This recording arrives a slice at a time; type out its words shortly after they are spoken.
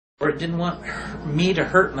or it didn't want me to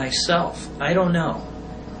hurt myself. I don't know.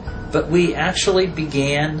 But we actually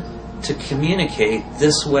began to communicate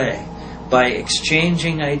this way, by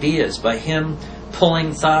exchanging ideas, by him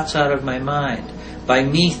pulling thoughts out of my mind, by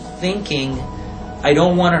me thinking, I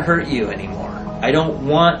don't want to hurt you anymore. I don't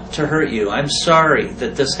want to hurt you. I'm sorry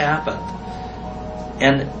that this happened.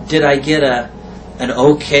 And did I get an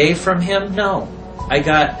okay from him? No. I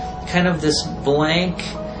got kind of this blank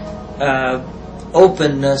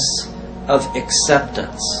openness of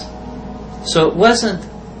acceptance. So it wasn't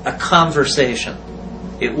a conversation.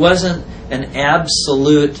 It wasn't an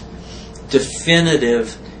absolute,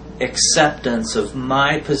 definitive acceptance of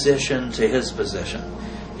my position to his position.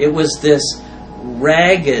 It was this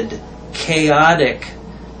ragged, chaotic,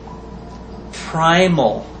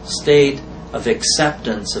 primal state of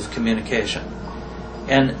acceptance of communication.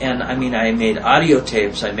 And I mean, I made audio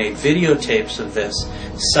tapes, I made videotapes of this.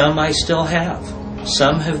 Some I still have.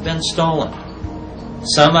 Some have been stolen.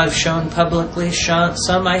 Some I've shown publicly,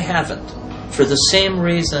 some I haven't. For the same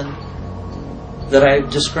reason that I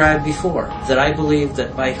described before, that I believe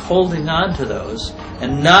that by holding on to those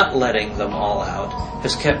and not letting them all out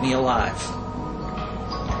has kept me alive.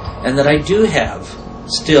 And that I do have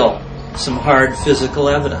still some hard physical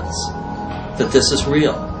evidence that this is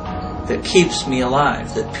real, that keeps me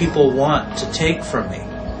alive, that people want to take from me.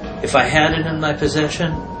 If I had it in my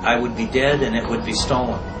possession, I would be dead and it would be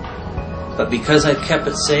stolen. But because I've kept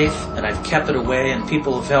it safe and I've kept it away and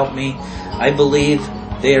people have helped me, I believe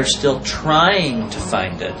they are still trying to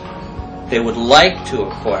find it. They would like to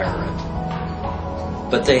acquire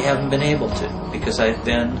it, but they haven't been able to, because I've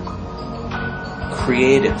been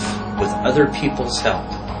creative with other people's help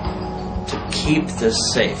to keep this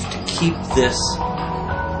safe, to keep this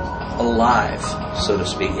alive, so to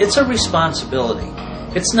speak. It's a responsibility.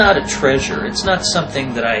 It's not a treasure. It's not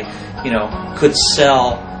something that I, could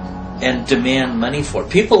sell and demand money for.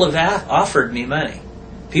 People have offered me money.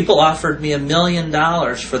 People offered me $1 million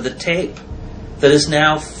for the tape that is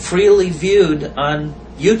now freely viewed on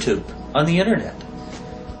YouTube, on the internet.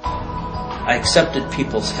 I accepted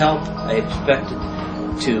people's help. I expected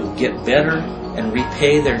to get better and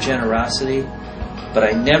repay their generosity, but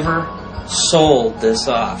I never sold this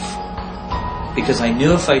off, because I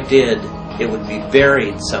knew if I did, it would be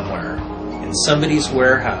buried somewhere in somebody's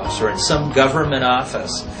warehouse or in some government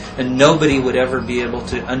office, and nobody would ever be able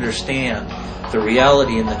to understand the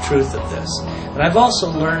reality and the truth of this. And I've also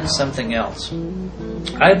learned something else.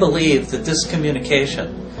 I believe that this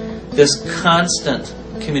communication, this constant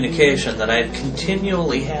communication that I've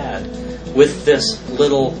continually had with this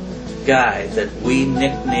little guy that we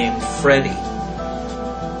nicknamed Freddie,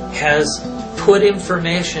 has put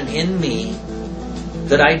information in me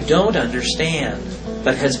that I don't understand,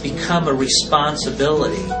 but has become a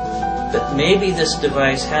responsibility, that maybe this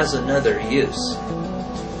device has another use.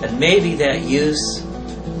 And maybe that use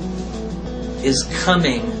is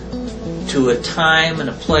coming to a time and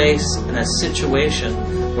a place and a situation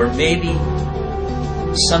where maybe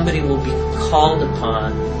somebody will be called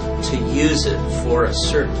upon to use it for a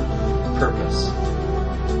certain purpose.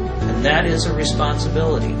 And that is a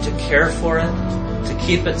responsibility, to care for it, to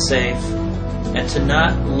keep it safe, and to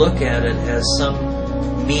not look at it as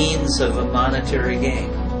some means of a monetary gain.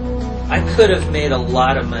 I could have made a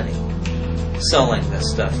lot of money selling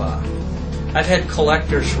this stuff off. I've had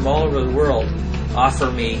collectors from all over the world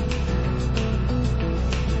offer me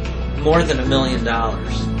more than $1 million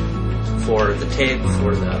for the tape,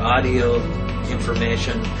 for the audio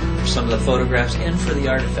information, for some of the photographs, and for the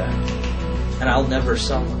artifact. And I'll never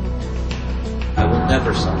sell them. I will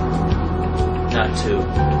never sell them. Not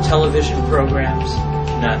to television programs,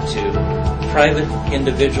 not to private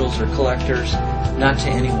individuals or collectors, not to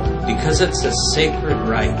anyone. Because it's a sacred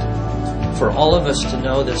right for all of us to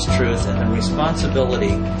know this truth, and a responsibility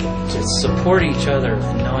to support each other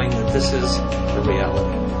in knowing that this is a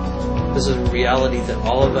reality. This is a reality that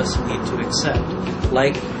all of us need to accept.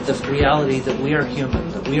 Like the reality that we are human,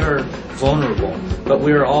 that we are vulnerable, but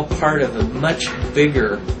we are all part of a much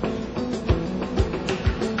bigger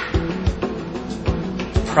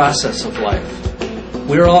process of life.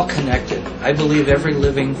 We're all connected. I believe every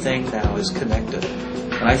living thing now is connected.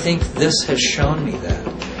 And I think this has shown me that.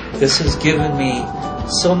 This has given me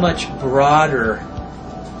so much broader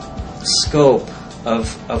scope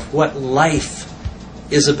of what life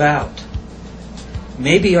is about.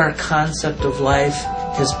 Maybe our concept of life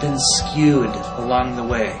has been skewed along the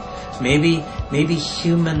way. Maybe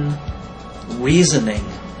human reasoning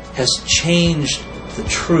has changed the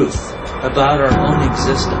truth about our own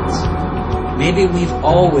existence. Maybe we've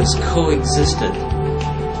always coexisted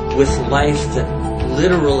with life that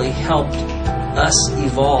literally helped us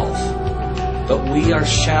evolve. But we are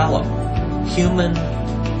shallow.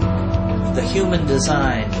 The human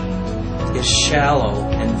design is shallow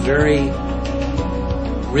and very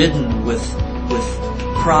ridden with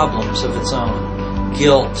problems of its own.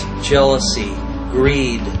 Guilt, jealousy,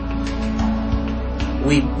 greed.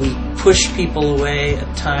 We push people away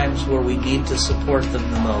at times where we need to support them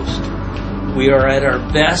the most. We are at our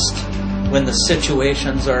best when the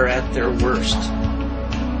situations are at their worst.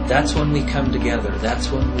 That's when we come together. That's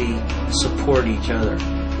when we support each other.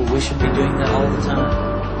 Well, we should be doing that all the time.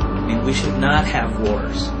 I mean, we should not have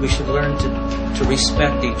wars. We should learn to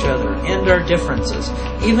respect each other and our differences.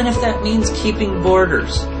 Even if that means keeping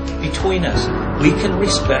borders between us, we can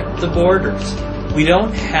respect the borders. We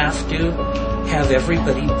don't have to have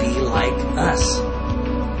everybody be like us.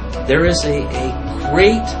 There is a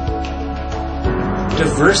great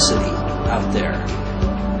diversity out there.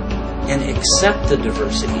 And accept the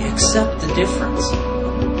diversity. Accept the difference.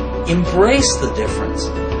 Embrace the difference.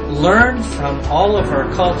 Learn from all of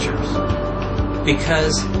our cultures,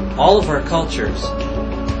 because all of our cultures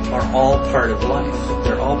are all part of life.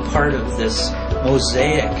 They're all part of this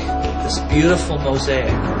mosaic, this beautiful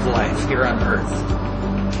mosaic of life here on Earth.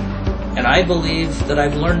 And I believe that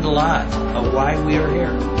I've learned a lot of why we are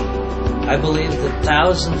here. I believe that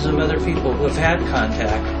thousands of other people who have had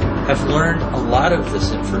contact have learned a lot of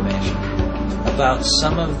this information about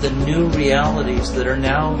some of the new realities that are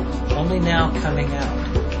only now coming out.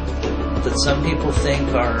 That some people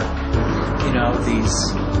think are,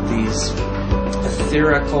 these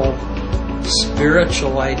etherical,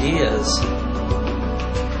 spiritual ideas,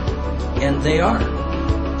 and they are.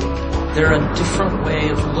 They're a different way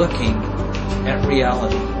of looking at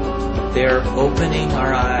reality. They're opening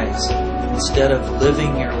our eyes instead of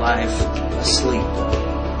living your life asleep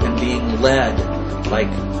and being led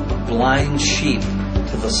like blind sheep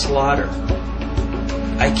to the slaughter.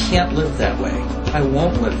 I can't live that way. I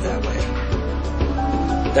won't live that way.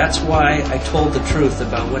 That's why I told the truth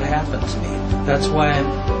about what happened to me. That's why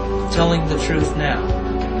I'm telling the truth now.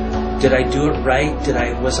 Did I do it right?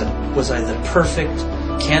 Was I the perfect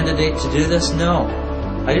candidate to do this? No.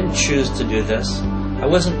 I didn't choose to do this. I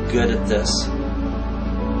wasn't good at this.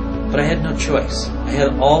 But I had no choice. I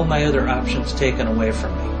had all my other options taken away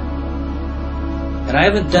from me. And I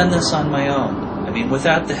haven't done this on my own. I mean,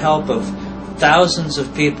 without the help of thousands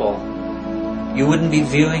of people, you wouldn't be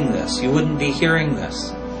viewing this. You wouldn't be hearing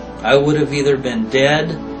this. I would have either been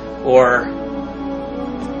dead or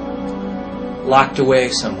locked away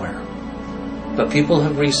somewhere. But people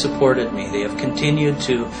have re-supported me. They have continued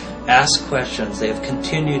to ask questions. They have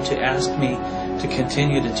continued to ask me to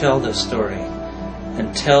continue to tell this story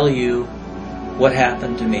and tell you what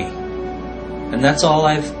happened to me. And that's all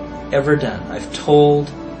I've ever done. I've told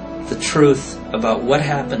the truth about what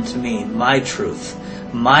happened to me, my truth,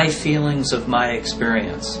 my feelings of my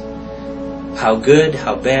experience. How good,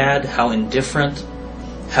 how bad, how indifferent,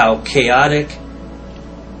 how chaotic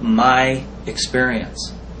my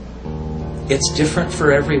experience. It's different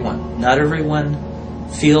for everyone. Not everyone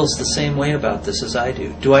feels the same way about this as I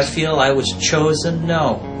do. Do I feel I was chosen?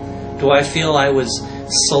 No. Do I feel I was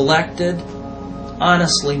selected?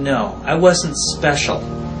 Honestly, no. I wasn't special.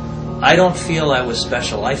 I don't feel I was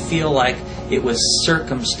special. I feel like it was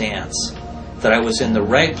circumstance, that I was in the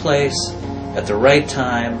right place at the right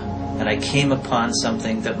time, and I came upon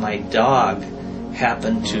something that my dog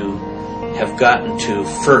happened to have gotten to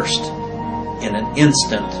first in an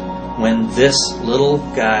instant when this little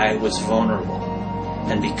guy was vulnerable.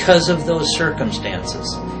 And because of those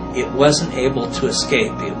circumstances, it wasn't able to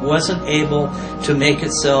escape. It wasn't able to make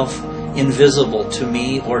itself invisible to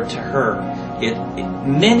me or to her.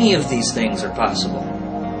 Many of these things are possible.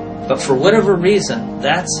 But for whatever reason,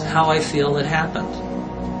 that's how I feel it happened.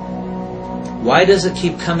 Why does it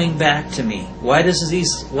keep coming back to me? Why do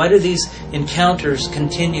these encounters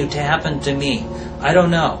continue to happen to me? I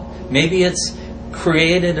don't know. Maybe it's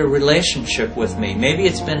created a relationship with me. Maybe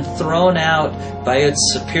it's been thrown out by its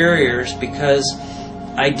superiors because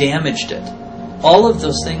I damaged it. All of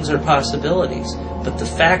those things are possibilities. But the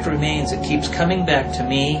fact remains, it keeps coming back to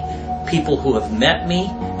me. People who have met me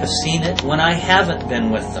have seen it when I haven't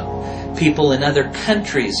been with them. People in other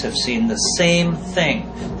countries have seen the same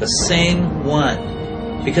thing, the same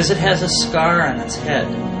one, because it has a scar on its head.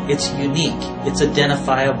 It's unique. It's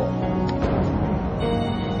identifiable.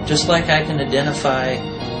 Just like I can identify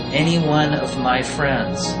any one of my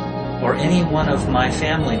friends or any one of my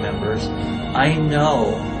family members, I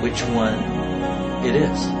know which one it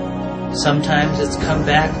is. Sometimes it's come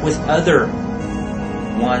back with other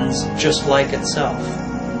ones just like itself.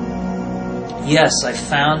 Yes, I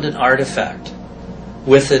found an artifact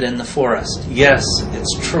with it in the forest. Yes,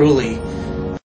 it's truly